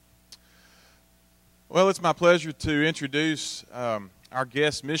Well, it's my pleasure to introduce our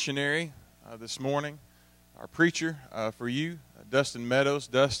guest missionary this morning, our preacher for you, Dustin Meadows.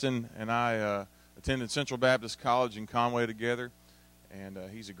 Dustin and I attended Central Baptist College in Conway together, and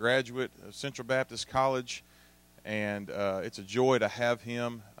he's a graduate of Central Baptist College, and it's a joy to have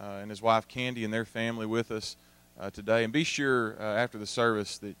him and his wife Candy and their family with us today. And be sure after the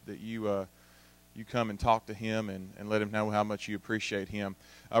service that you come and talk to him and let him know how much you appreciate him.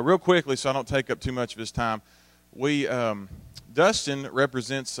 Real quickly, so I don't take up too much of his time, Dustin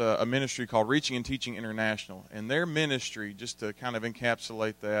represents a ministry called Reaching and Teaching International, and their ministry, just to kind of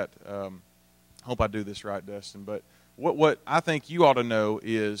encapsulate that, hope I do this right, Dustin, but what I think you ought to know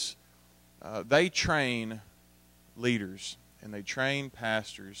is they train leaders and they train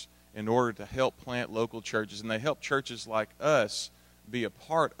pastors in order to help plant local churches, and they help churches like us be a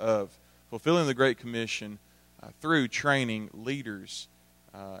part of fulfilling the Great Commission through training leaders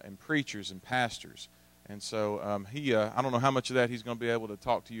and preachers and pastors. And so I don't know how much of that he's going to be able to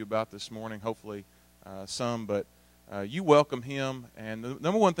talk to you about this morning, hopefully some, but you welcome him. And the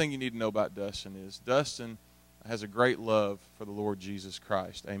number one thing you need to know about Dustin is Dustin has a great love for the Lord Jesus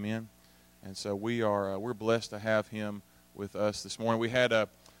Christ. Amen. And so we're blessed to have him with us this morning. We had a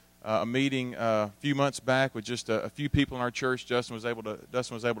meeting a few months back with just a few people in our church. Dustin was able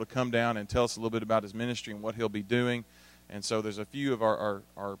to come down and tell us a little bit about his ministry and what he'll be doing. And so there's a few of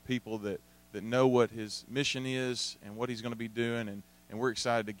our people that know what his mission is and what he's going to be doing, and we're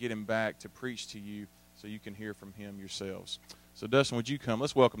excited to get him back to preach to you so you can hear from him yourselves. So Dustin, would you come?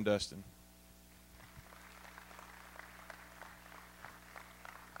 Let's welcome Dustin.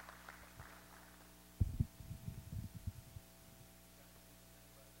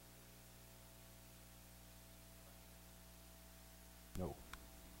 No.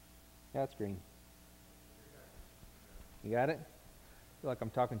 Yeah, it's green. You got it? I feel like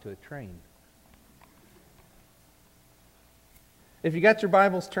I'm talking to a train. If you got your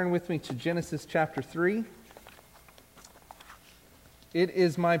Bibles, turn with me to Genesis chapter 3. It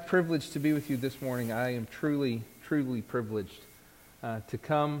is my privilege to be with you this morning. I am truly, truly privileged to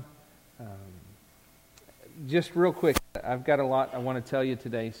come. Just real quick, I've got a lot I want to tell you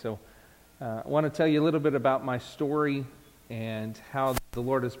today, so I want to tell you a little bit about my story and how the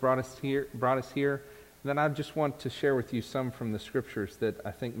Lord has brought us here. And then I just want to share with you some from the Scriptures that I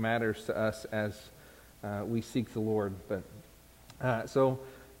think matters to us as we seek the Lord. But so,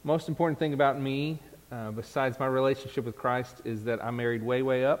 most important thing about me, besides my relationship with Christ, is that I'm married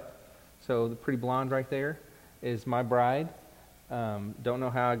way up. So the pretty blonde right there is my bride. Don't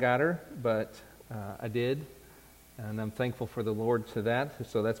know how I got her, but I did. And I'm thankful for the Lord to that.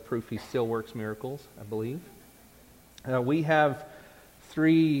 So that's proof He still works miracles, I believe. We have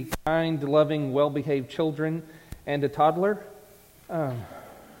 3 kind, loving, well-behaved children and a toddler.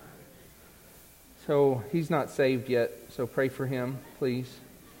 So he's not saved yet, so pray for him, please.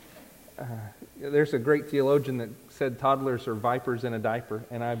 There's a great theologian that said toddlers are vipers in a diaper,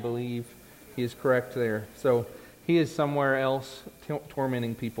 and I believe he is correct there. So he is somewhere else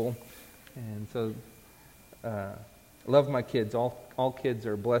tormenting people. And so I love my kids. All kids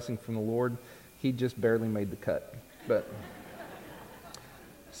are a blessing from the Lord. He just barely made the cut.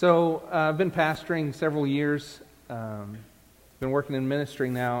 So I've been pastoring several years. Been working in ministry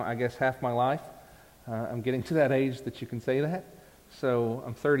now, I guess, half my life. I'm getting to that age that you can say that. So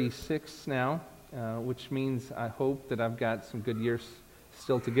I'm 36 now, which means I hope that I've got some good years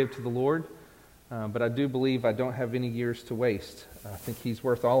still to give to the Lord. But I do believe I don't have any years to waste. I think He's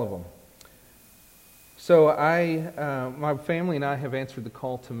worth all of them. So my family and I have answered the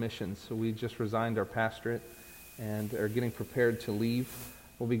call to missions. So we just resigned our pastorate and are getting prepared to leave.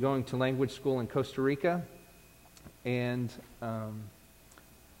 We'll be going to language school in Costa Rica, and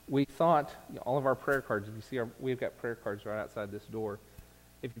we thought all of our prayer cards, if you see, we've got prayer cards right outside this door.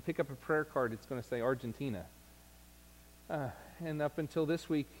 If you pick up a prayer card, it's going to say Argentina. And up until this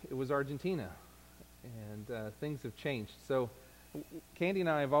week, it was Argentina, and things have changed. So Candy and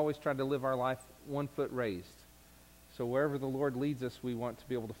I have always tried to live our life 1 foot raised. So wherever the Lord leads us, we want to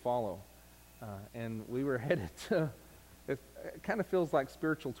be able to follow. And we were headed to... It kind of feels like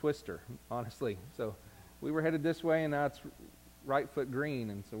spiritual twister, honestly. So we were headed this way, and now it's right foot green,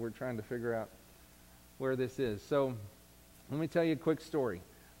 and so we're trying to figure out where this is. So let me tell you a quick story.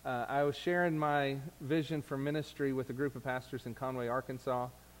 I was sharing my vision for ministry with a group of pastors in Conway, Arkansas.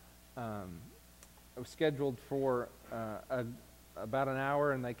 I was scheduled for about an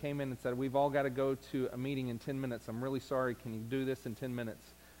hour, and they came in and said, "We've all got to go to a meeting in 10 minutes. I'm really sorry. Can you do this in 10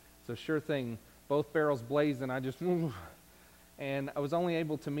 minutes?" So sure thing. Both barrels blazed, and I just, and I was only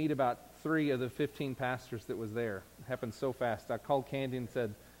able to meet about 3 of the 15 pastors that was there. It happened so fast. I called Candy and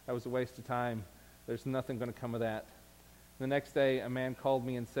said that was a waste of time. There's nothing going to come of that. The next day, a man called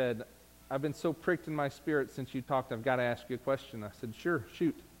me and said, I've been so pricked in my spirit since you talked, I've got to ask you a question. I said, sure,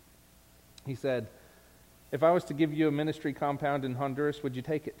 shoot. He said, if I was to give you a ministry compound in Honduras, would you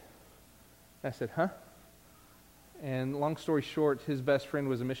take it? I said, huh? And long story short, his best friend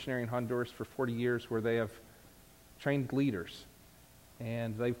was a missionary in Honduras for 40 years where they have trained leaders.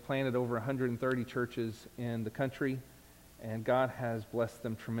 And they've planted over 130 churches in the country, and God has blessed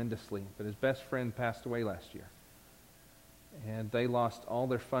them tremendously. But his best friend passed away last year. And they lost all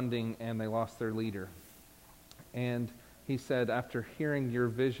their funding, and they lost their leader. And he said, after hearing your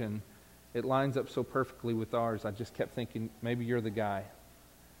vision, it lines up so perfectly with ours. I just kept thinking, maybe you're the guy.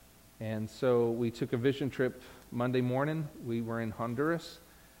 And so we took a vision trip Monday morning. We were in Honduras.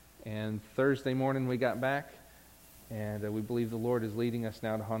 And Thursday morning we got back. And we believe the Lord is leading us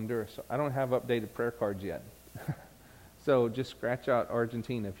now to Honduras. So I don't have updated prayer cards yet. So just scratch out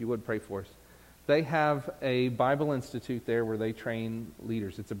Argentina if you would pray for us. They have a Bible Institute there where they train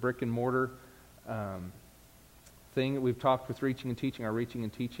leaders. It's a brick and mortar thing. We've talked with Reaching and Teaching. Our Reaching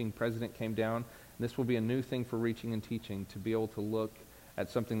and Teaching president came down. And this will be a new thing for Reaching and Teaching, to be able to look at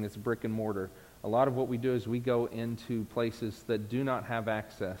something that's brick and mortar. A lot of what we do is we go into places that do not have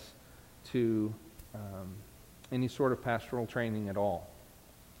access to any sort of pastoral training at all.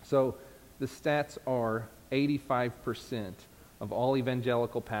 So the stats are 85% of all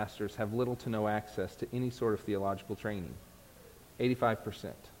evangelical pastors have little to no access to any sort of theological training.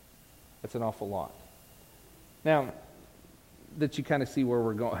 85%. That's an awful lot. Now, that you kind of see where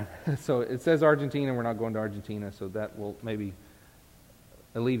we're going. So it says Argentina, we're not going to Argentina, so that will maybe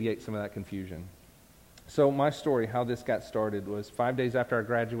alleviate some of that confusion. So my story, how this got started, was 5 days after I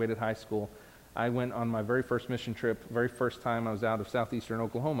graduated high school, I went on my very first mission trip, very first time I was out of southeastern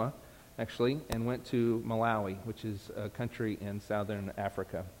Oklahoma, actually, and went to Malawi, which is a country in southern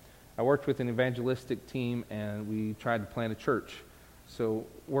Africa. I worked with an evangelistic team, and we tried to plant a church. So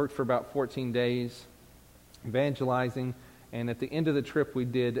worked for about 14 days, evangelizing, and at the end of the trip, we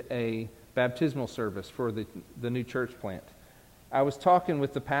did a baptismal service for the new church plant. I was talking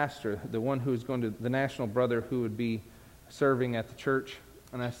with the pastor, the one who was going to, the national brother who would be serving at the church,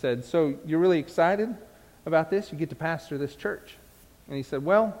 and I said, so you're really excited about this? You get to pastor this church. And he said,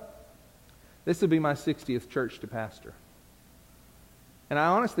 well, this will be my 60th church to pastor. And I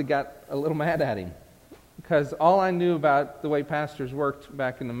honestly got a little mad at him, because all I knew about the way pastors worked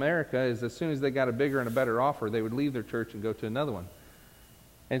back in America is as soon as they got a bigger and a better offer, they would leave their church and go to another one.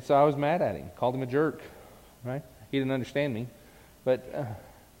 And so I was mad at him, called him a jerk, right? He didn't understand me. But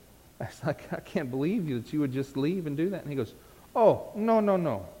I was like, I can't believe that you would just leave and do that. And he goes, oh,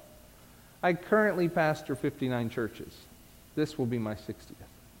 no. I currently pastor 59 churches. This will be my 60th.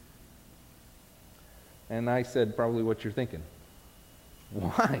 And I said, probably what you're thinking.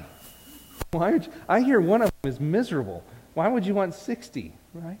 Why? I hear one of them is miserable. Why would you want 60,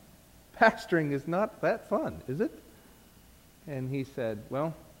 right? Pastoring is not that fun, is it? And he said,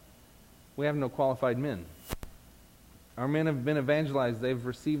 well, we have no qualified men. Our men have been evangelized. They've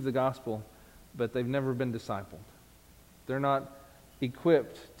received the gospel, but they've never been discipled. They're not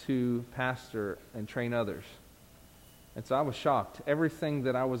equipped to pastor and train others. And so I was shocked. Everything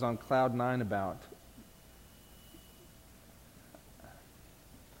that I was on cloud 9 about,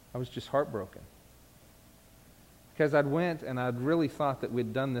 I was just heartbroken. Because I'd went and I'd really thought that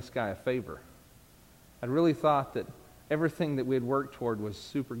we'd done this guy a favor. I'd really thought that everything that we had worked toward was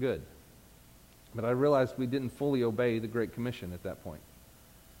super good. But I realized we didn't fully obey the Great Commission at that point.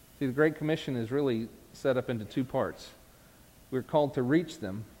 See, the Great Commission is really set up into two parts. We're called to reach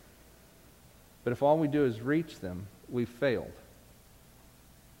them, but if all we do is reach them, we've failed.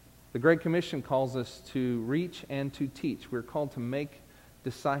 The Great Commission calls us to reach and to teach. We're called to make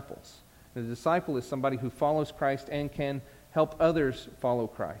disciples. And a disciple is somebody who follows Christ and can help others follow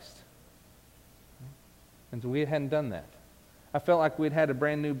Christ. And so we hadn't done that. I felt like we'd had a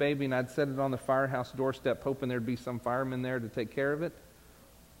brand new baby and I'd set it on the firehouse doorstep hoping there'd be some fireman there to take care of it.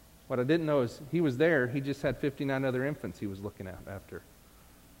 What I didn't know is he was there, he just had 59 other infants he was looking after.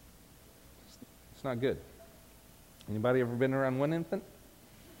 It's not good. Anybody ever been around one infant?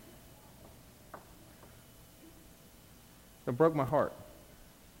 It broke my heart.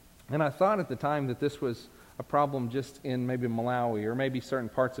 And I thought at the time that this was a problem just in maybe Malawi or maybe certain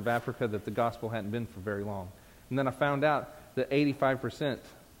parts of Africa that the gospel hadn't been for very long. And then I found out that 85%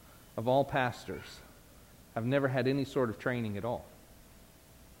 of all pastors have never had any sort of training at all.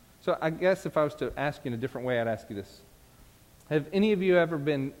 So I guess if I was to ask you in a different way, I'd ask you this. Have any of you ever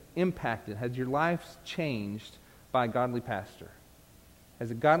been impacted? Has your life changed by a godly pastor?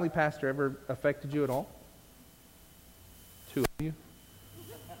 Has a godly pastor ever affected you at all? Two of you?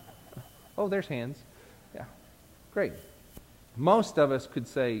 Oh, there's hands. Yeah, great. Most of us could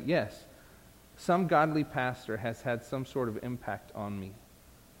say, yes, some godly pastor has had some sort of impact on me.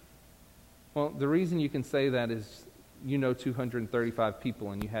 Well, the reason you can say that is you know 235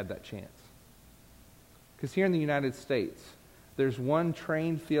 people and you had that chance. Because here in the United States, there's one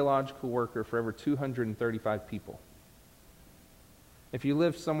trained theological worker for every 235 people. If you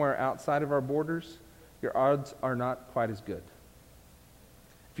live somewhere outside of our borders, your odds are not quite as good.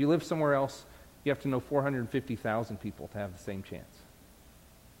 If you live somewhere else, you have to know 450,000 people to have the same chance.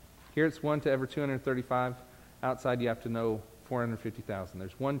 Here it's 1 to every 235. Outside you have to know 450,000.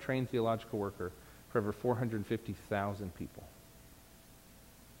 There's one trained theological worker for every 450,000 people.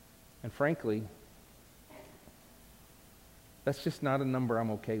 And frankly, that's just not a number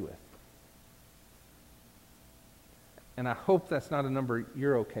I'm okay with. And I hope that's not a number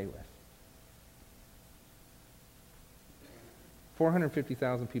you're okay with.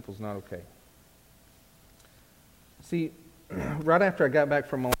 450,000 people is not okay. See, right after I got back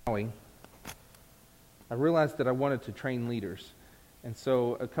from Malawi, I realized that I wanted to train leaders. And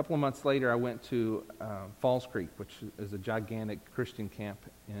so a couple of months later, I went to Falls Creek, which is a gigantic Christian camp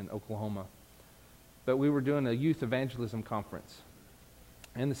in Oklahoma. But we were doing a youth evangelism conference.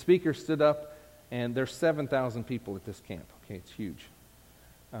 And the speaker stood up, and there's 7,000 people at this camp. Okay, it's huge.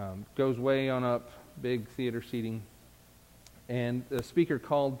 Goes way on up, big theater seating. And the speaker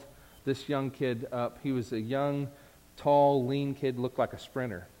called this young kid up. He was a young, tall, lean kid, looked like a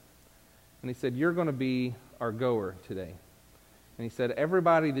sprinter. And he said, "You're going to be our goer today." And he said,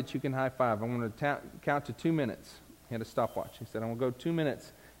 "Everybody that you can high five, I'm going to count to 2 minutes." He had a stopwatch. He said, "I'm going to go 2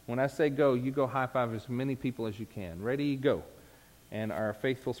 minutes. When I say go, you go high five as many people as you can. Ready, go." And our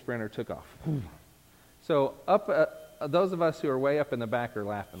faithful sprinter took off. So those of us who are way up in the back are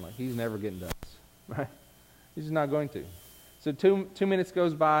laughing like, he's never getting done, right? He's just not going to. So 2 minutes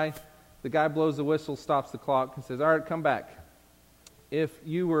goes by. The guy blows the whistle, stops the clock, and says, "All right, come back. If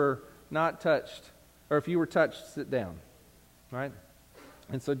you were not touched, or if you were touched, sit down." Right?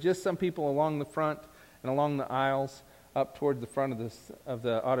 And so just some people along the front and along the aisles up toward the front of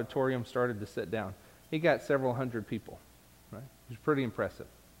the auditorium started to sit down. He got several hundred people. Right? It was pretty impressive.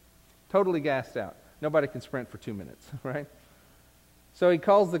 Totally gassed out. Nobody can sprint for 2 minutes. Right? So he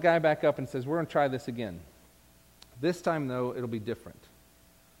calls the guy back up and says, "We're going to try this again. This time, though, it'll be different.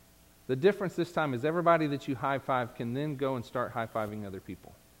 The difference this time is everybody that you high-five can then go and start high-fiving other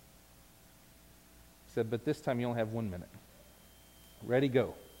people." He said, "But this time you only have 1 minute. Ready,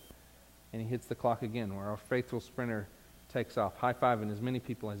 go." And he hits the clock again where our faithful sprinter takes off, high-fiving as many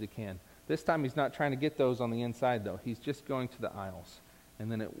people as he can. This time he's not trying to get those on the inside, though. He's just going to the aisles.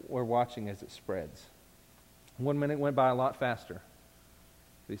 And then we're watching as it spreads. 1 minute went by a lot faster.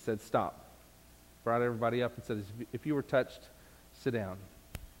 But he said, "Stop." Brought everybody up and said, "If you were touched, sit down."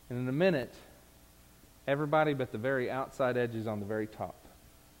 And in a minute, everybody but the very outside edges on the very top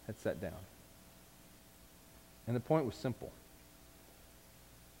had sat down. And the point was simple.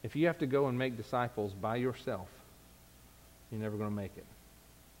 If you have to go and make disciples by yourself, you're never going to make it.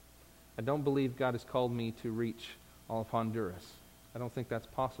 I don't believe God has called me to reach all of Honduras. I don't think that's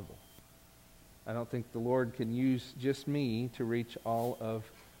possible. I don't think the Lord can use just me to reach all of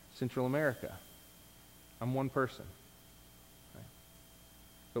Central America. I'm one person. Right?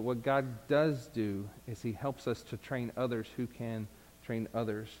 But what God does do is He helps us to train others who can train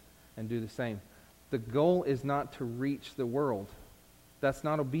others and do the same. The goal is not to reach the world. That's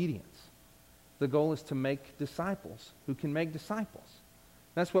not obedience. The goal is to make disciples who can make disciples.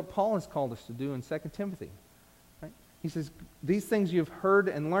 That's what Paul has called us to do in 2 Timothy. Right? He says, "These things you've heard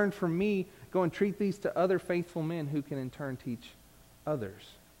and learned from me, go and treat these to other faithful men who can in turn teach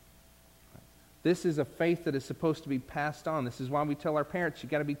others." Right? This is a faith that is supposed to be passed on. This is why we tell our parents, you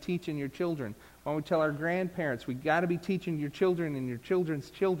got to be teaching your children. Why we tell our grandparents, we got to be teaching your children and your children's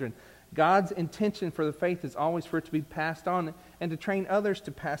children. God's intention for the faith is always for it to be passed on and to train others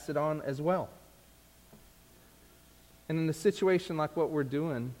to pass it on as well. And in a situation like what we're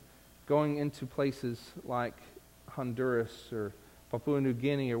doing, going into places like Honduras or Papua New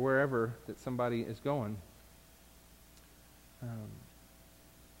Guinea or wherever that somebody is going,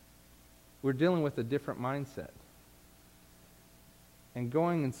 we're dealing with a different mindset. And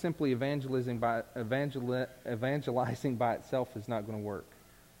going and simply evangelizing by itself is not going to work.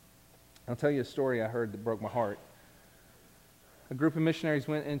 I'll tell you a story I heard that broke my heart. A group of missionaries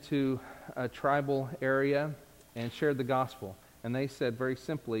went into a tribal area and shared the gospel. And they said very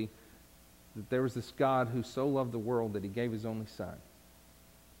simply that there was this God who so loved the world that He gave His only Son.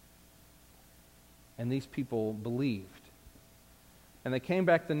 And these people believed. And they came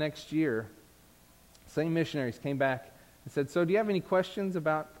back the next year. Same missionaries came back and said, "So do you have any questions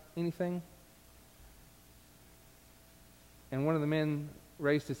about anything?" And one of the men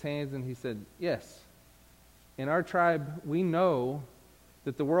raised his hands and he said, yes. In our tribe, we know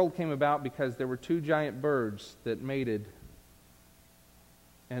that the world came about because there were two giant birds that mated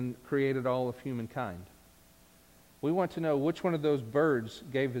and created all of humankind. We want to know which one of those birds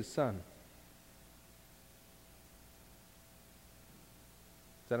gave his son.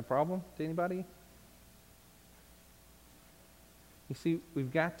 Is that a problem to anybody? You see,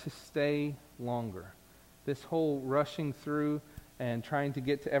 we've got to stay longer. This whole rushing through and trying to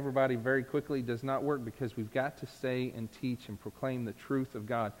get to everybody very quickly does not work, because we've got to stay and teach and proclaim the truth of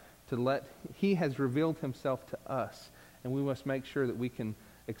God. He has revealed himself to us, and we must make sure that we can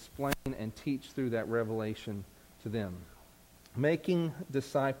explain and teach through that revelation to them. Making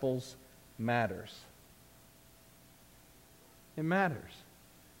disciples matters. It matters.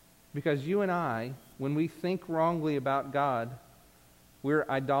 Because you and I, when we think wrongly about God, we're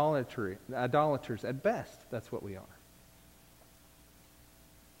idolaters at best. That's what we are.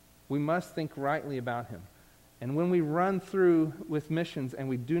 We must think rightly about him. And when we run through with missions and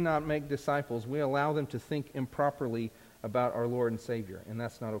we do not make disciples, we allow them to think improperly about our Lord and Savior. And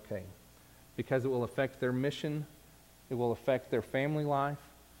that's not okay. Because it will affect their mission. It will affect their family life.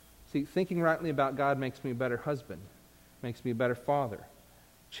 See, thinking rightly about God makes me a better husband. Makes me a better father.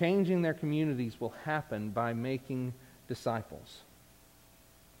 Changing their communities will happen by making disciples.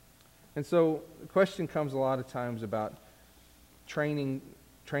 And so the question comes a lot of times about training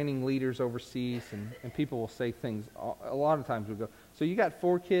leaders overseas, and people will say things. A lot of times we'll go, so you got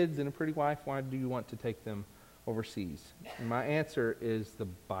 4 kids and a pretty wife, why do you want to take them overseas? And my answer is the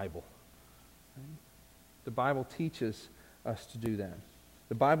Bible. The Bible teaches us to do that.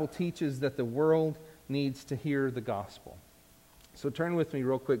 The Bible teaches that the world needs to hear the gospel. So turn with me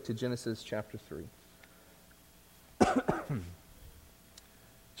real quick to Genesis chapter 3.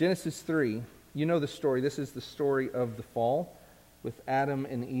 Genesis 3, you know the story. This is the story of the fall with Adam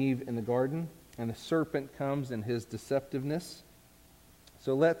and Eve in the garden, and the serpent comes in his deceptiveness.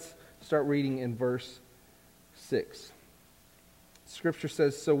 So let's start reading in verse 6. Scripture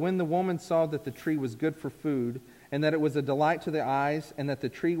says, "So when the woman saw that the tree was good for food, and that it was a delight to the eyes, and that the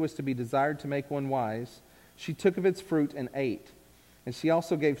tree was to be desired to make one wise, she took of its fruit and ate. And she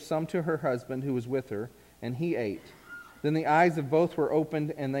also gave some to her husband who was with her, and he ate. Then the eyes of both were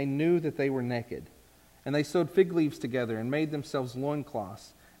opened, and they knew that they were naked. And they sewed fig leaves together and made themselves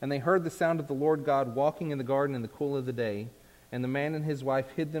loincloths. And they heard the sound of the Lord God walking in the garden in the cool of the day. And the man and his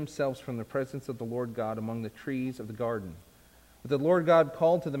wife hid themselves from the presence of the Lord God among the trees of the garden. But the Lord God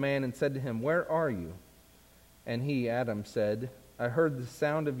called to the man and said to him, 'Where are you?' And he, Adam, said, 'I heard the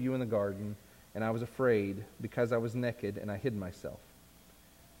sound of you in the garden, and I was afraid, because I was naked, and I hid myself.'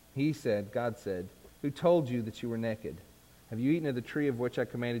 God said, 'Who told you that you were naked? Have you eaten of the tree of which I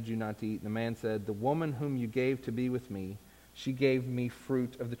commanded you not to eat?' And the man said, 'The woman whom you gave to be with me, she gave me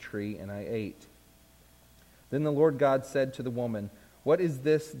fruit of the tree, and I ate.' Then the Lord God said to the woman, 'What is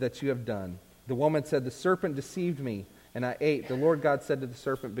this that you have done?' The woman said, 'The serpent deceived me, and I ate.' The Lord God said to the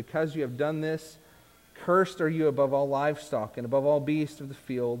serpent, 'Because you have done this, cursed are you above all livestock, and above all beasts of the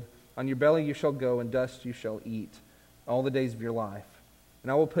field. On your belly you shall go, and dust you shall eat all the days of your life. And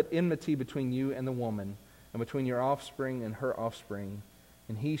I will put enmity between you and the woman, and between your offspring and her offspring,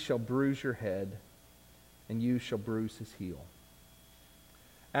 and he shall bruise your head, and you shall bruise his heel.'"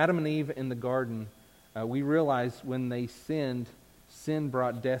 Adam and Eve in the garden, we realize when they sinned, sin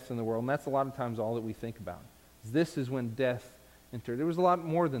brought death in the world. And that's a lot of times all that we think about. This is when death entered. There was a lot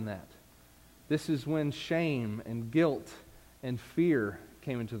more than that. This is when shame and guilt and fear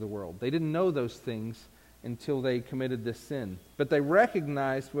came into the world. They didn't know those things until they committed this sin. But they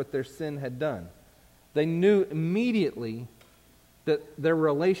recognized what their sin had done. They knew immediately that their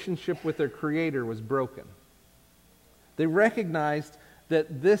relationship with their Creator was broken. They recognized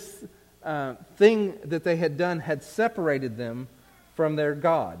that this thing that they had done had separated them from their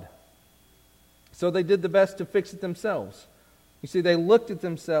God. So they did the best to fix it themselves. You see, they looked at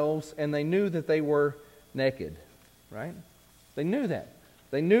themselves and they knew that they were naked, right? They knew that.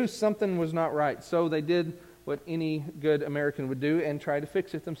 They knew something was not right. So they did what any good American would do and try to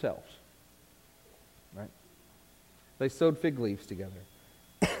fix it themselves. Right? They sewed fig leaves together.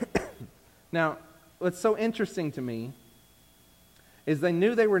 Now, what's so interesting to me is they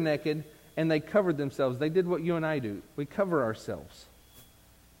knew they were naked and they covered themselves. They did what you and I do. We cover ourselves.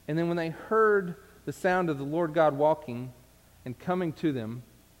 And then when they heard the sound of the Lord God walking and coming to them,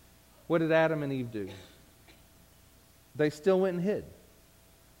 what did Adam and Eve do? They still went and hid.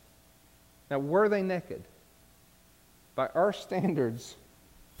 Now, were they naked? By our standards,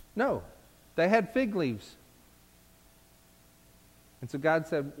 no. They had fig leaves. And so God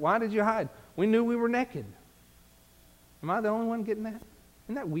said, "Why did you hide? We knew we were naked." Am I the only one getting that?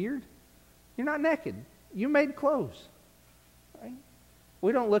 Isn't that weird? You're not naked. You made clothes. Right?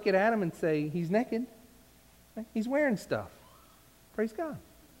 We don't look at Adam and say, he's naked. Right? He's wearing stuff. Praise God.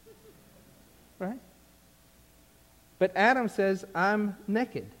 Right? But Adam says, I'm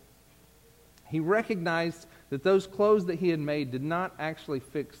naked. He recognized that those clothes that he had made did not actually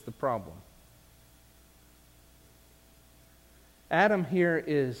fix the problem. Adam here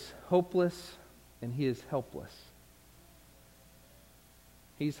is hopeless and he is helpless.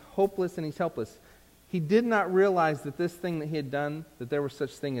 He's hopeless and he's helpless. He did not realize that this thing that he had done, that there was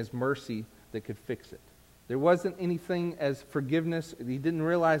such thing as mercy that could fix it. There wasn't anything as forgiveness. He didn't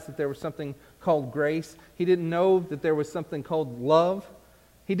realize that there was something called grace. He didn't know that there was something called love.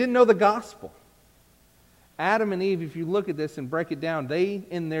 He didn't know the gospel. Adam and Eve, if you look at this and break it down, they,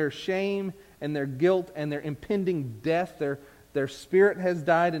 in their shame and their guilt and their impending death, their spirit has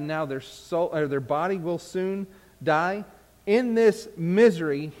died and now their soul or their body will soon die. In this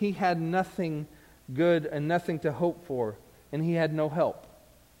misery, he had nothing good and nothing to hope for, and he had no help.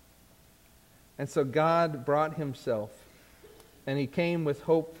 And so God brought himself, and he came with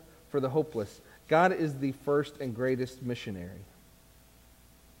hope for the hopeless. God is the first and greatest missionary.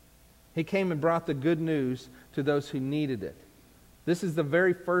 He came and brought the good news to those who needed it. This is the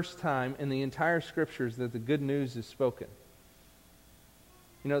very first time in the entire Scriptures that the good news is spoken.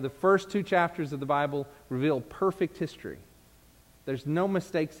 You know, the first 2 chapters of the Bible reveal perfect history. There's no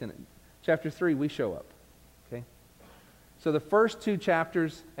mistakes in it. Chapter 3, we show up. Okay? So the first 2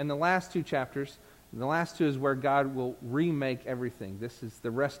 chapters and the last 2 chapters, the last 2 is where God will remake everything. This is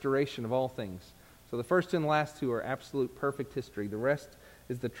the restoration of all things. So the first 2 and the last 2 are absolute perfect history. The rest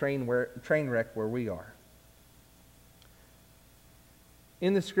is the train wreck where we are.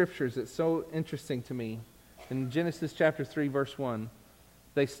 In the Scriptures, it's so interesting to me. In Genesis chapter 3, verse 1,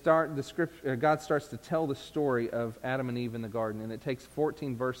 God starts to tell the story of Adam and Eve in the garden, and it takes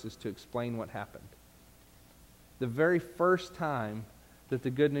 14 verses to explain what happened. The very first time that the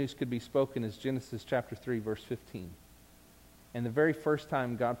good news could be spoken is Genesis chapter 3, verse 15. And the very first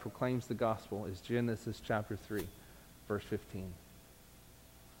time God proclaims the gospel is Genesis chapter 3, verse 15.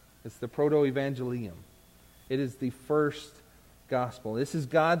 It's the proto-evangelium. It is the first gospel. This is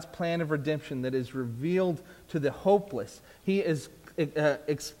God's plan of redemption that is revealed to the hopeless. He is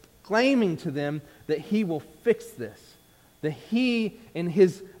exclaiming to them that He will fix this. That He, in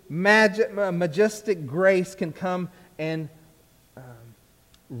His majestic grace, can come and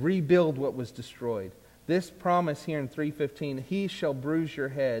rebuild what was destroyed. This promise here in 3:15, He shall bruise your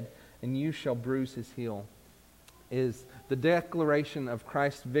head and you shall bruise His heel, is the declaration of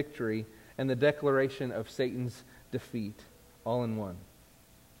Christ's victory and the declaration of Satan's defeat, all in one.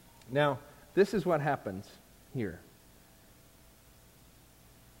 Now, this is what happens here.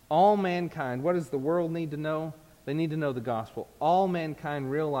 All mankind, what does the world need to know? They need to know the gospel. All mankind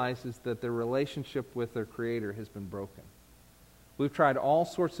realizes that their relationship with their Creator has been broken. We've tried all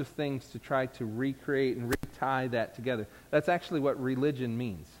sorts of things to try to recreate and retie that together. That's actually what religion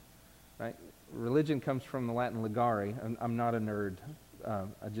means, right? Religion comes from the Latin ligare. I'm not a nerd.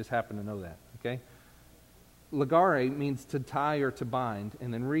 I just happen to know that, okay? Ligare means to tie or to bind,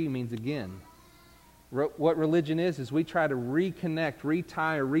 and then means again. What religion is we try to reconnect,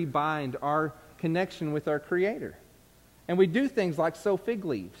 retie, or rebind our connection with our Creator. And we do things like sow fig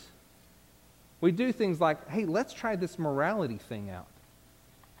leaves. We do things like, hey, let's try this morality thing out.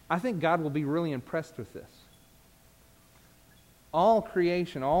 I think God will be really impressed with this. All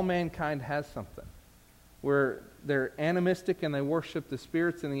creation, all mankind has something where they're animistic and they worship the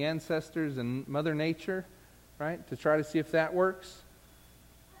spirits and the ancestors and Mother Nature, right, to try to see if that works.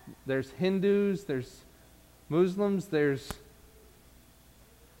 There's Hindus, there's Muslims, there's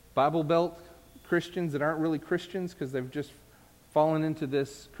Bible Belt Christians that aren't really Christians because they've just fallen into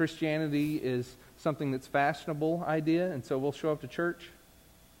this Christianity is something that's fashionable idea, and so we'll show up to church.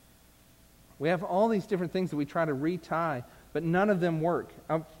 We have all these different things that we try to retie, but none of them work.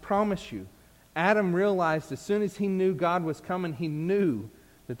 I promise you. Adam realized as soon as he knew God was coming, he knew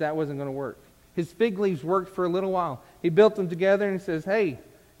that that wasn't going to work. His fig leaves worked for a little while. He built them together and he says, hey,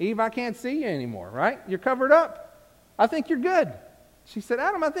 Eve, I can't see you anymore, right? You're covered up. I think you're good. She said,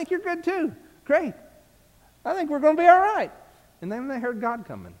 Adam, I think you're good too. Great. I think we're going to be all right. And then they heard God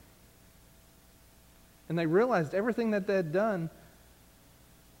coming. And they realized everything that they had done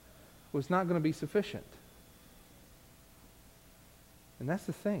was not going to be sufficient. And that's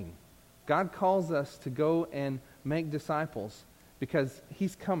the thing. God calls us to go and make disciples because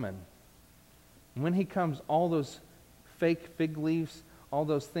He's coming. And when He comes, all those fake fig leaves, all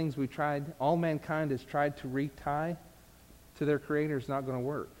those things we tried, all mankind has tried to retie to their Creator is not going to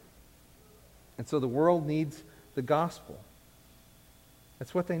work. And so the world needs the gospel.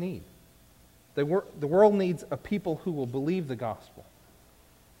 That's what they need. The world needs a people who will believe the gospel.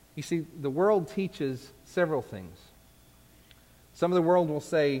 You see, the world teaches several things. Some of the world will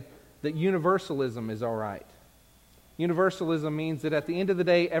say that universalism is all right. Universalism means that at the end of the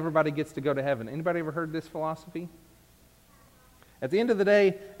day, everybody gets to go to heaven. Anybody ever heard this philosophy? At the end of the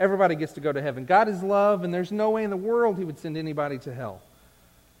day, everybody gets to go to heaven. God is love, and there's no way in the world He would send anybody to hell.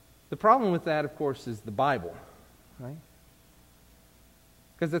 The problem with that, of course, is the Bible, right?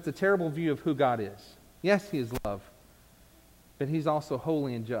 Because that's a terrible view of who God is. Yes, He is love, but He's also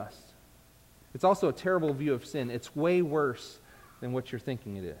holy and just. It's also a terrible view of sin. It's way worse than what you're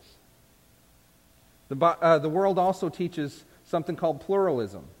thinking it is. The world also teaches something called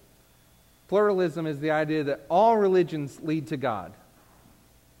pluralism. Pluralism is the idea that all religions lead to God.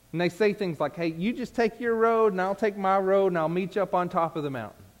 And they say things like, hey, you just take your road and I'll take my road and I'll meet you up on top of the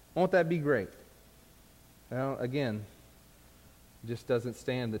mountain. Won't that be great? Well, again, it just doesn't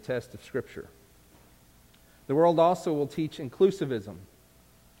stand the test of Scripture. The world also will teach inclusivism.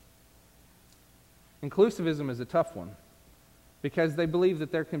 Inclusivism is a tough one because they believe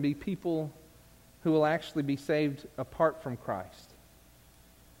that there can be people who will actually be saved apart from Christ.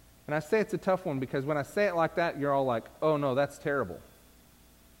 And I say it's a tough one because when I say it like that, you're all like, oh no, that's terrible.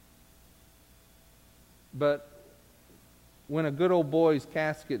 But when a good old boy's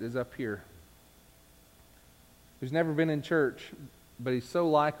casket is up here, who's never been in church, but he's so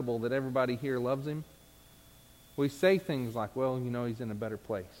likable that everybody here loves him, we say things like, well, you know, he's in a better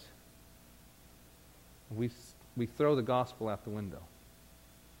place. We throw the gospel out the window.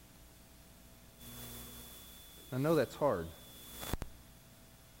 I know that's hard.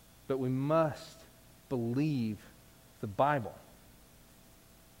 But we must believe the Bible.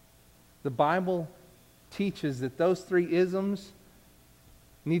 The Bible teaches that those three isms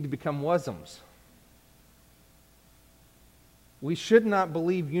need to become wasms. We should not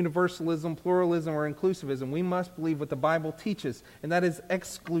believe universalism, pluralism, or inclusivism. We must believe what the Bible teaches, and that is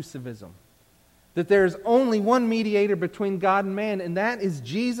exclusivism. That there is only one mediator between God and man, and that is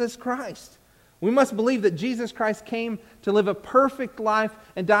Jesus Christ. We must believe that Jesus Christ came to live a perfect life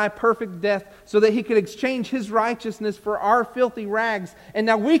and die a perfect death so that He could exchange His righteousness for our filthy rags, and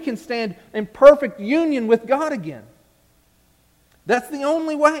now we can stand in perfect union with God again. That's the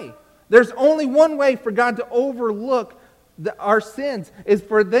only way. There's only one way for God to overlook our sins, is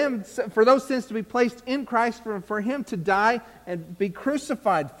for those sins to be placed in Christ, for Him to die and be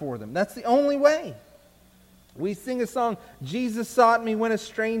crucified for them. That's the only way. We sing a song, Jesus sought me when a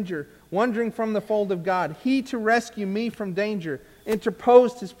stranger, wandering from the fold of God. He, to rescue me from danger,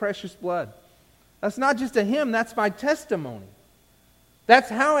 interposed His precious blood. That's not just a hymn, that's my testimony. That's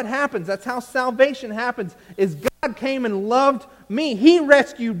how it happens. That's how salvation happens, is God came and loved me. He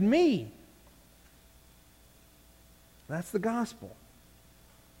rescued me. That's the gospel.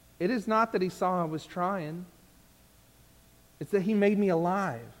 It is not that He saw I was trying. It's that He made me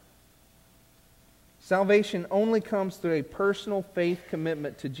alive. Salvation only comes through a personal faith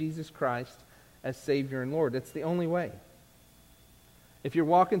commitment to Jesus Christ as Savior and Lord. It's the only way. If you're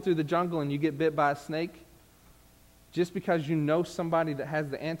walking through the jungle and you get bit by a snake, just because you know somebody that has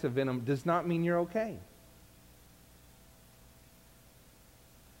the antivenom does not mean you're okay.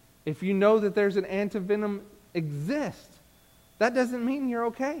 If you know that there's an antivenom exists, that doesn't mean you're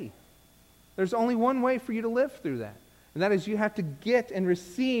okay. There's only one way for you to live through that, and that is you have to get and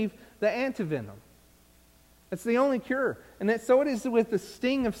receive the antivenom. That's the only cure. And so it is with the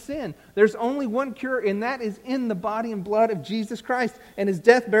sting of sin. There's only one cure, and that is in the body and blood of Jesus Christ and His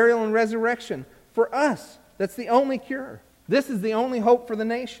death, burial, and resurrection. For us, that's the only cure. This is the only hope for the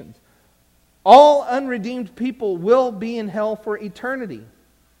nations. All unredeemed people will be in hell for eternity.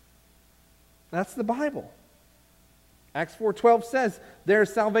 That's the Bible. Acts 4:12 says, there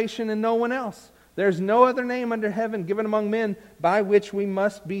is salvation in no one else. There's no other name under heaven given among men by which we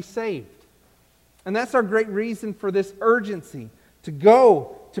must be saved. And that's our great reason for this urgency, to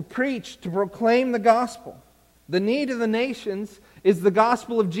go, to preach, to proclaim the gospel. The need of the nations is the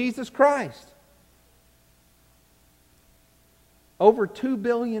gospel of Jesus Christ. Over 2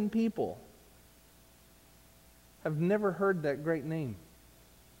 billion people have never heard that great name.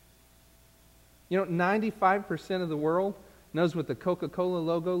 You know, 95% of the world knows what the Coca-Cola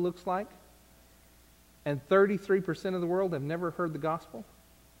logo looks like, and 33% of the world have never heard the gospel.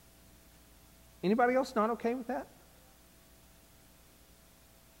 Anybody else not okay with that?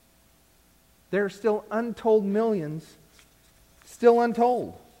 There are still untold millions, still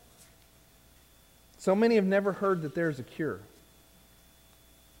untold. So many have never heard that there's a cure.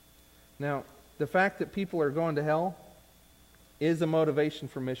 Now, the fact that people are going to hell is a motivation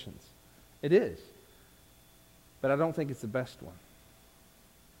for missions. It is. but I don't think it's the best one.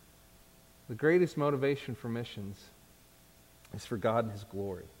 The greatest motivation for missions is for God and His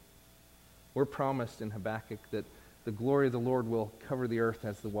glory. We're promised in Habakkuk that the glory of the Lord will cover the earth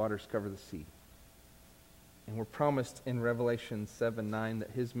as the waters cover the sea. And we're promised in Revelation 7:9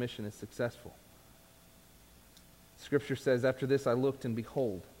 that His mission is successful. Scripture says, "After this I looked, and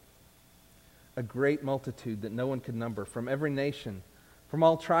behold, a great multitude that no one could number, from every nation, from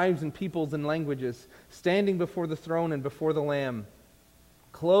all tribes and peoples and languages, standing before the throne and before the Lamb,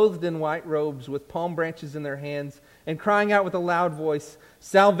 clothed in white robes, with palm branches in their hands, and crying out with a loud voice,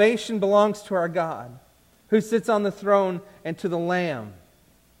 'Salvation belongs to our God, who sits on the throne, and to the Lamb.'"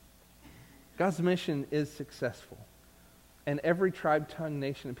 God's mission is successful. And every tribe, tongue,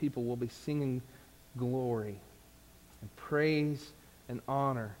 nation, and people will be singing glory and praise and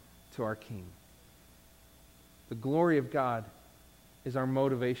honor to our King. The glory of God is our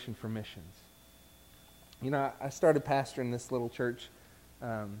motivation for missions. You know, I started pastoring this little church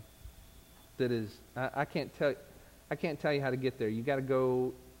that is, I can't tell you how to get there. You got to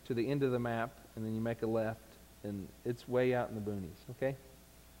go to the end of the map, and then you make a left, and it's way out in the boonies, okay?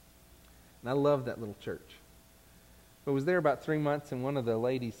 And I love that little church. But I was there about 3 months, and one of the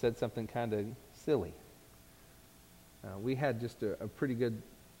ladies said something kind of silly. We had just a pretty good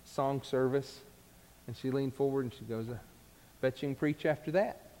song service, and she leaned forward and she goes, "I bet you can preach after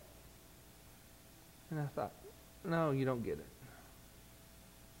that." And I thought, no, you don't get it.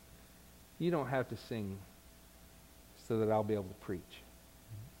 You don't have to sing so that I'll be able to preach.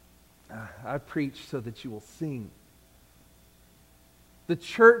 I preach so that you will sing. The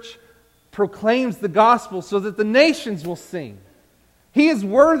church proclaims the gospel so that the nations will sing. He is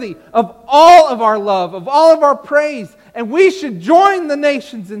worthy of all of our love, of all of our praise, and we should join the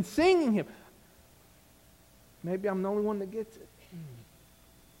nations in singing Him. Maybe I'm the only one that gets it.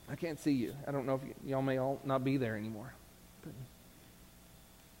 I can't see you. I don't know if y'all may all not be there anymore. But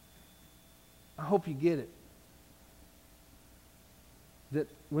I hope you get it. That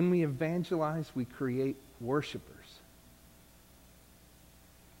when we evangelize, we create worshipers.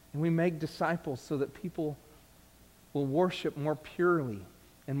 And we make disciples so that people will worship more purely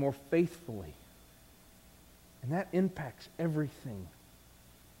and more faithfully. And that impacts everything.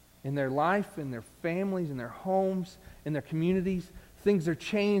 In their life, in their families, in their homes, in their communities. Things are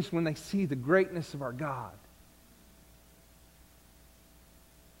changed when they see the greatness of our God.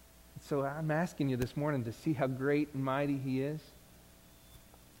 So I'm asking you this morning to see how great and mighty He is,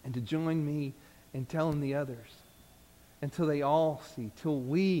 and to join me in telling the others, until they all see, till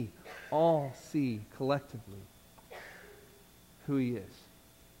we all see collectively who He is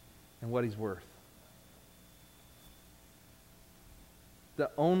and what He's worth.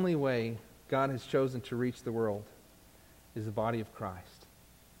 The only way God has chosen to reach the world is the body of Christ.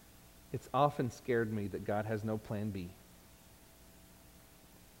 It's often scared me that God has no plan B.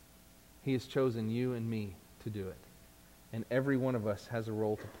 He has chosen you and me to do it. And every one of us has a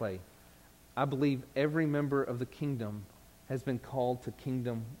role to play. I believe every member of the kingdom has been called to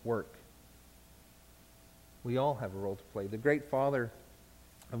kingdom work. We all have a role to play. The great father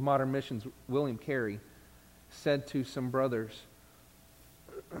of modern missions, William Carey, said to some brothers,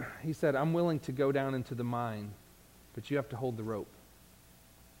 he said, "I'm willing to go down into the mine, but you have to hold the rope."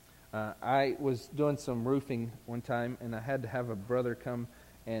 I was doing some roofing one time, and I had to have a brother come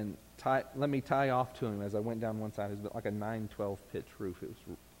and let me tie off to him as I went down one side. It was like a 9/12 pitch roof. It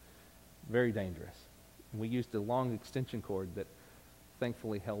was very dangerous. We used a long extension cord that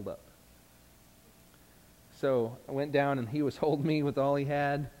thankfully held up. So I went down, and he was holding me with all he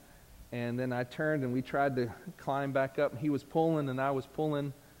had, and then I turned, and we tried to climb back up. He was pulling, and I was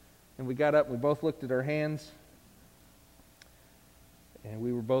pulling, and we got up, and we both looked at our hands, and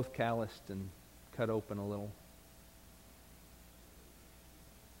we were both calloused and cut open a little.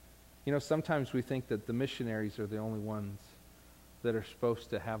 You know, sometimes we think that the missionaries are the only ones that are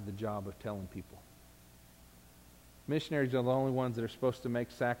supposed to have the job of telling people. Missionaries are the only ones that are supposed to make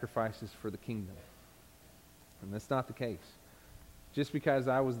sacrifices for the kingdom. And that's not the case. Just because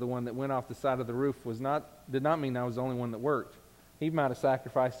I was the one that went off the side of the roof did not mean I was the only one that worked. He might have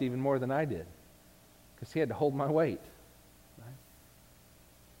sacrificed even more than I did, because he had to hold my weight. Right?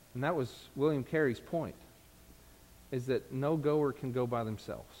 And that was William Carey's point, is that no goer can go by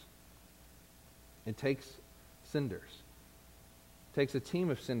themselves. It takes senders. It takes a team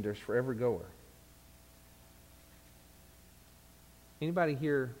of senders for every goer. Anybody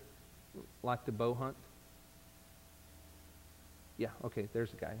here like to bow hunt? Yeah, okay,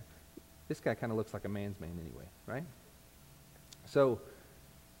 there's a guy. This guy kind of looks like a man's man anyway, right? So,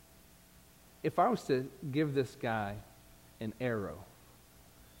 if I was to give this guy an arrow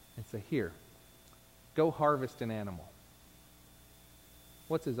and say, "Here, go harvest an animal.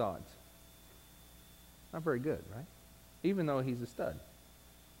 What's his odds? Not very good, right? Even though he's a stud.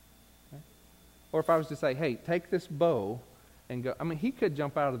 Right? Or if I was to say, hey, take this bow and go. I mean, he could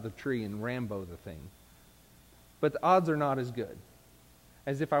jump out of the tree and Rambo the thing. But the odds are not as good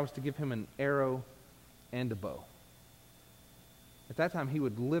as if I was to give him an arrow and a bow. At that time, he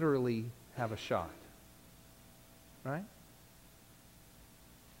would literally have a shot. Right?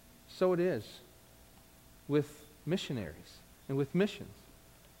 So it is with missionaries and with missions.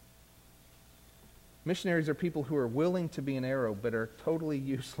 Missionaries are people who are willing to be an arrow but are totally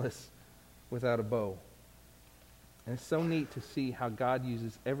useless without a bow. And it's so neat to see how God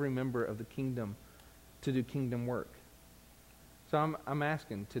uses every member of the kingdom to do kingdom work. So I'm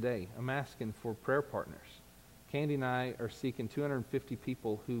asking today, I'm asking for prayer partners. Candy and I are seeking 250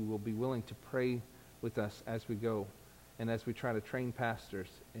 people who will be willing to pray with us as we go and as we try to train pastors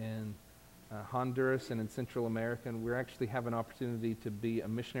in Honduras and in Central America. And we actually have an opportunity to be a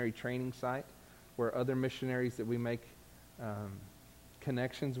missionary training site where other missionaries that we make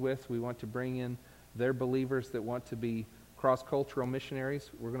connections with, we want to bring in their believers that want to be cross-cultural missionaries.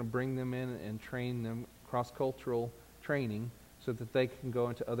 We're going to bring them in and train them cross-cultural training so that they can go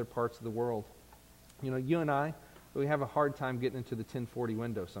into other parts of the world. You know, you and I, we have a hard time getting into the 1040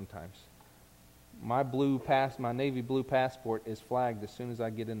 window sometimes. My navy blue passport is flagged as soon as I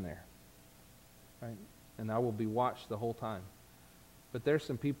get in there. Right? And I will be watched the whole time. But there's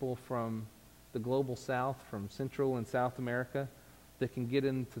some people from the global south, from Central and South America, that can get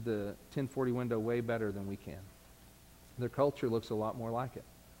into the 1040 window way better than we can. Their culture looks a lot more like it.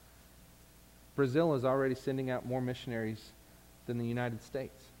 Brazil is already sending out more missionaries than the United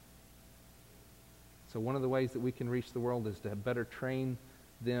States. So one of the ways that we can reach the world is to better train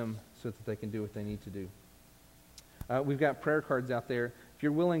them so that they can do what they need to do. We've got prayer cards out there. If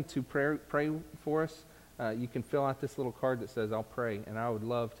you're willing to pray for us, you can fill out this little card that says, I'll pray, and I would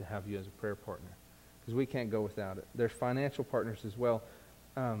love to have you as a prayer partner because we can't go without it. There's financial partners as well.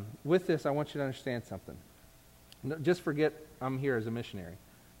 With this, I want you to understand something. Just forget I'm here as a missionary.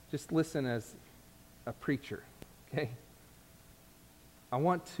 Just listen as a preacher, okay? I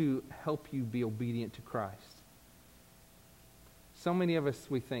want to help you be obedient to Christ. So many of us,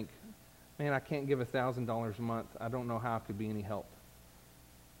 we think, man, I can't give $1,000 a month. I don't know how I could be any help.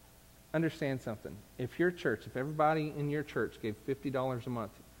 Understand something. If your church, if everybody in your church gave $50 a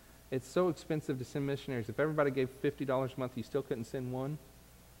month, it's so expensive to send missionaries. If everybody gave $50 a month, you still couldn't send one.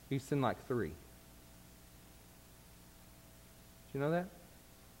 You send like 3. Do you know that?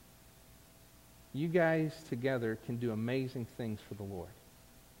 You guys together can do amazing things for the Lord.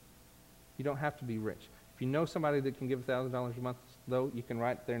 You don't have to be rich. If you know somebody that can give $1,000 a month, though, you can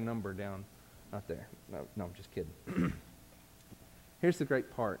write their number down. Not there. No, I'm just kidding. Here's the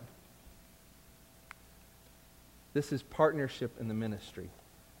great part. This is partnership in the ministry.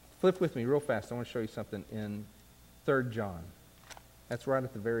 Flip with me real fast. I want to show you something in 3 John. That's right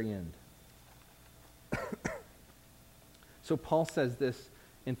at the very end. So Paul says this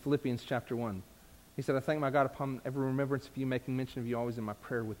in Philippians chapter 1. He said, I thank my God upon every remembrance of you, making mention of you always in my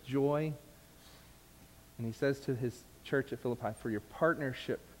prayer with joy. And he says to his church at Philippi, for your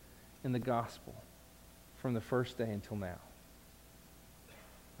partnership in the gospel from the first day until now.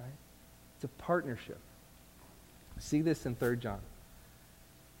 Right? It's a partnership. See this in 3 John.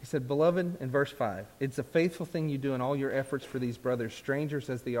 He said, beloved, in verse 5, it's a faithful thing you do in all your efforts for these brothers, strangers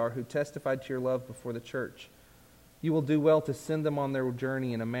as they are, who testified to your love before the church. You will do well to send them on their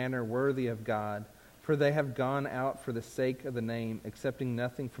journey in a manner worthy of God, for they have gone out for the sake of the name, accepting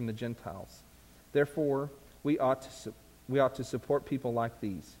nothing from the Gentiles. Therefore, we ought to support people like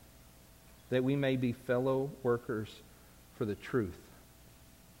these, that we may be fellow workers for the truth.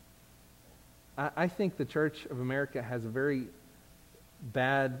 I think the Church of America has a very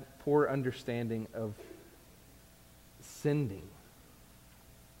bad, poor understanding of sending.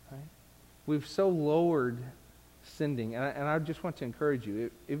 Right? We've so lowered sending, and I just want to encourage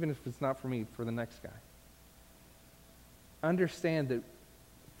you, even if it's not for me, for the next guy. Understand that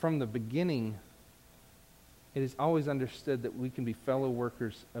from the beginning, it is always understood that we can be fellow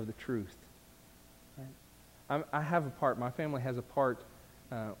workers of the truth. Right? I have a part, my family has a part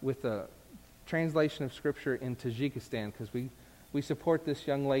with a translation of Scripture in Tajikistan, because we support this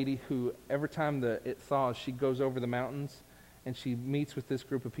young lady who, every time it thaws, she goes over the mountains and she meets with this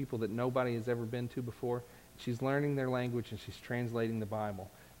group of people that nobody has ever been to before. She's learning their language and she's translating the Bible.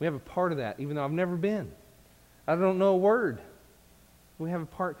 We have a part of that, even though I've never been. I don't know a word. We have a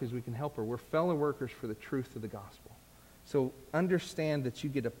part because we can help her. We're fellow workers for the truth of the gospel. So understand that you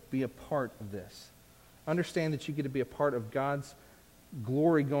get to be a part of this. Understand that you get to be a part of God's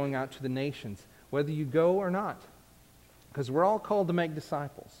glory going out to the nations. whether you go or not. Because we're all called to make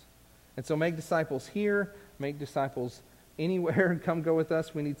disciples. And so make disciples here, make disciples anywhere, and come go with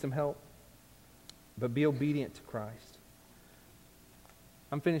us. We need some help. But be obedient to Christ.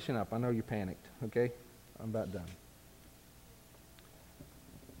 I'm finishing up. I know you're panicked, okay? I'm about done.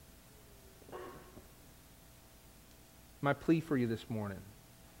 My plea for you this morning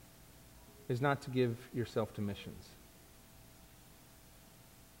is not to give yourself to missions.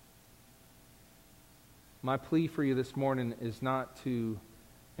 My plea for you this morning is not to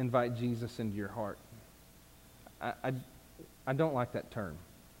invite Jesus into your heart. I don't like that term,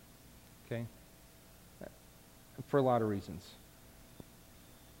 okay? For a lot of reasons.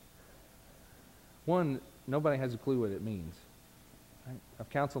 One, nobody has a clue what it means. Right? I've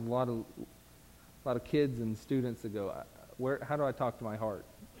counseled a lot of kids and students that go, how do I talk to my heart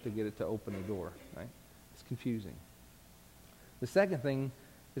to get it to open the door? Right? It's confusing. The second thing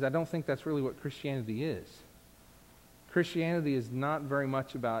is I don't think that's really what Christianity is. Christianity is not very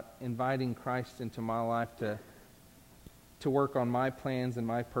much about inviting Christ into my life to work on my plans and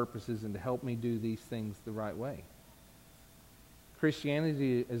my purposes and to help me do these things the right way.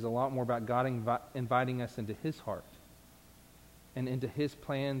 Christianity is a lot more about God inviting us into His heart and into His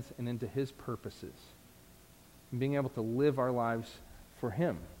plans and into His purposes and being able to live our lives for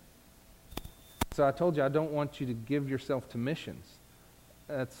Him. So I told you I don't want you to give yourself to missions.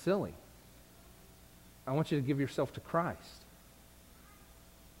 That's silly. I want you to give yourself to Christ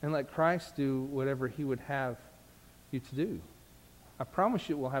and let Christ do whatever He would have you to do. I promise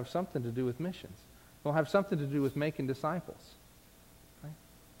you it will have something to do with missions. It will have something to do with making disciples. Right?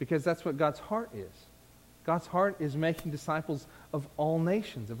 Because that's what God's heart is. God's heart is making disciples of all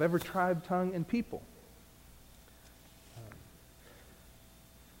nations, of every tribe, tongue, and people.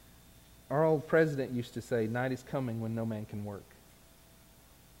 Our old president used to say, "Night is coming when no man can work."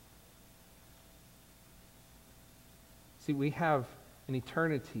 See, we have an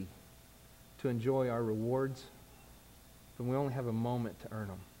eternity to enjoy our rewards, but we only have a moment to earn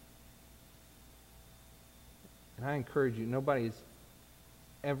them. And I encourage you, nobody's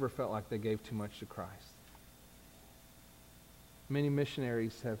ever felt like they gave too much to Christ. Many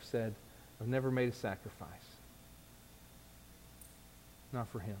missionaries have said, "I've never made a sacrifice." Not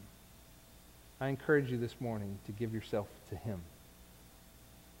for Him. I encourage you this morning to give yourself to Him.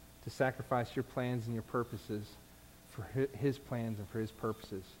 To sacrifice your plans and your purposes for His plans and for His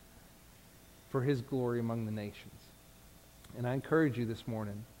purposes. For His glory among the nations. And I encourage you this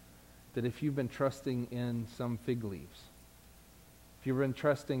morning that if you've been trusting in some fig leaves, if you've been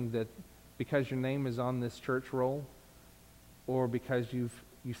trusting that because your name is on this church roll, or because you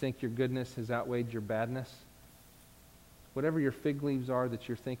think your goodness has outweighed your badness, whatever your fig leaves are that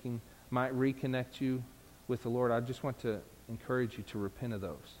you're thinking might reconnect you with the Lord, I just want to encourage you to repent of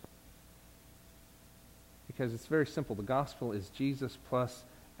those. Because it's very simple. The gospel is Jesus plus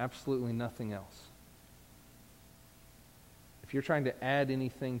absolutely nothing else. If you're trying to add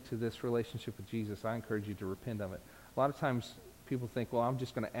anything to this relationship with Jesus, I encourage you to repent of it. A lot of times people think, well, I'm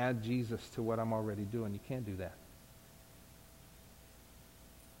just going to add Jesus to what I'm already doing. You can't do that.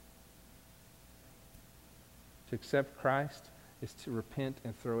 To accept Christ is to repent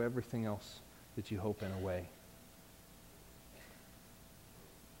and throw everything else that you hope in away.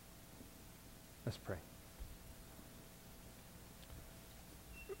 Let's pray.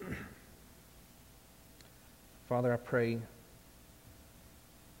 Father, I pray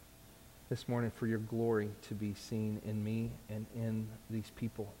this morning for your glory to be seen in me and in these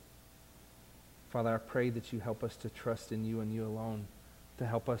people. Father, I pray that you help us to trust in you and you alone, to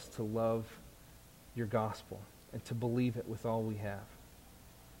help us to love your gospel and to believe it with all we have.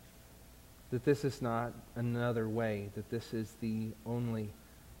 That this is not another way, that this is the only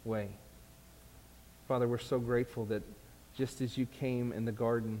way. Father, we're so grateful that just as you came in the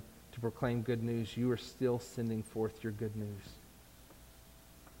garden to proclaim good news, you are still sending forth your good news.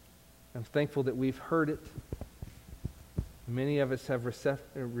 I'm thankful that we've heard it. Many of us have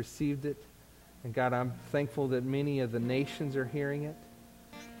received it. And God, I'm thankful that many of the nations are hearing it.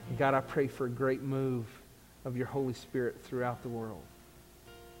 And God, I pray for a great move of your Holy Spirit throughout the world.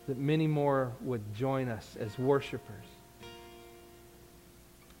 That many more would join us as worshipers.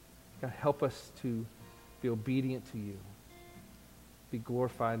 God, help us to be obedient to you. Be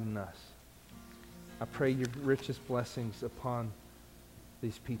glorified in us. I pray your richest blessings upon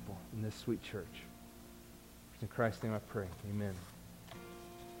these people in this sweet church. In Christ's name I pray. Amen.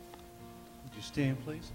 Would you stand, please?